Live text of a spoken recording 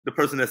the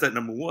person that's at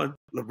number one,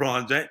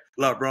 LeBron James.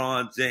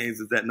 LeBron James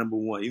is at number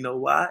one. You know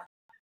why?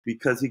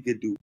 Because he could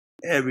do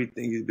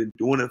everything. He's been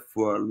doing it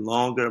for a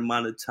longer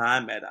amount of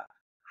time at a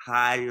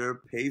higher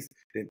pace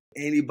than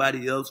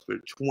anybody else for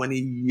 20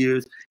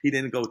 years. He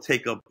didn't go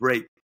take a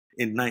break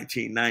in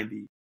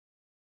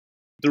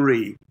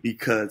 1993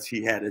 because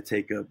he had to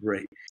take a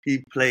break.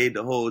 He played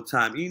the whole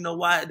time. You know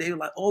why? They were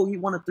like, oh, he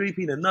won a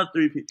three-peat, another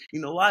three-peat.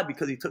 You know why?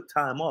 Because he took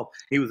time off.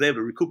 He was able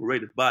to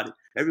recuperate his body.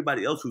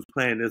 Everybody else who's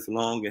playing this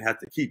long and has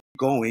to keep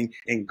going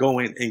and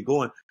going and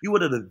going, you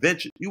would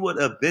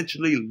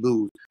eventually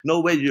lose.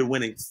 No way you're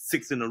winning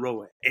 6 in a row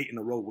or 8 in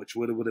a row, which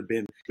would have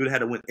been, you would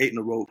have had to win 8 in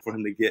a row for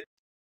him to get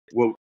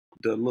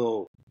the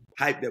little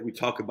hype that we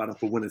talk about him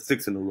for winning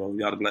 6 in a row.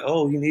 Y'all be like,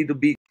 oh, he need to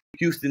beat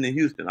Houston and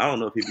Houston. I don't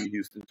know if he beat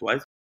Houston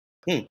twice.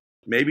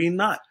 Maybe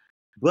not.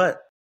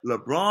 But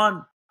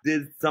LeBron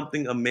did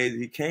something amazing.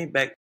 He came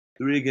back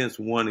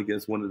 3-1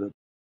 against one of the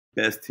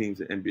best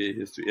teams in NBA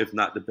history, if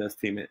not the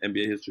best team in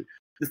NBA history.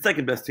 The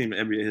second best team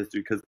in NBA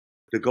history, because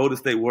the Golden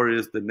State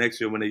Warriors, the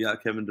next year when they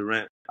got Kevin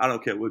Durant, I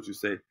don't care what you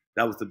say,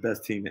 that was the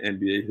best team in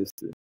NBA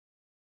history.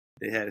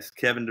 They had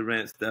Kevin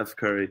Durant, Steph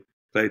Curry,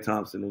 Klay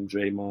Thompson, and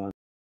Draymond,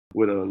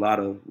 with a lot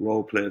of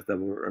role players that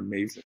were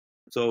amazing.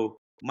 So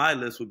my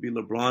list would be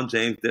LeBron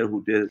James there,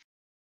 who did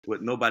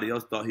what nobody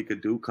else thought he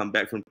could do, come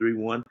back from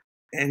 3-1.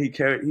 And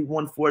he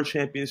won 4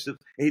 championships.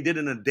 And he did it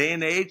in a day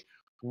and age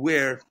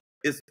where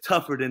it's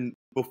tougher than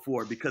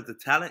before because the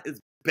talent is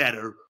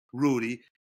better, Rudy.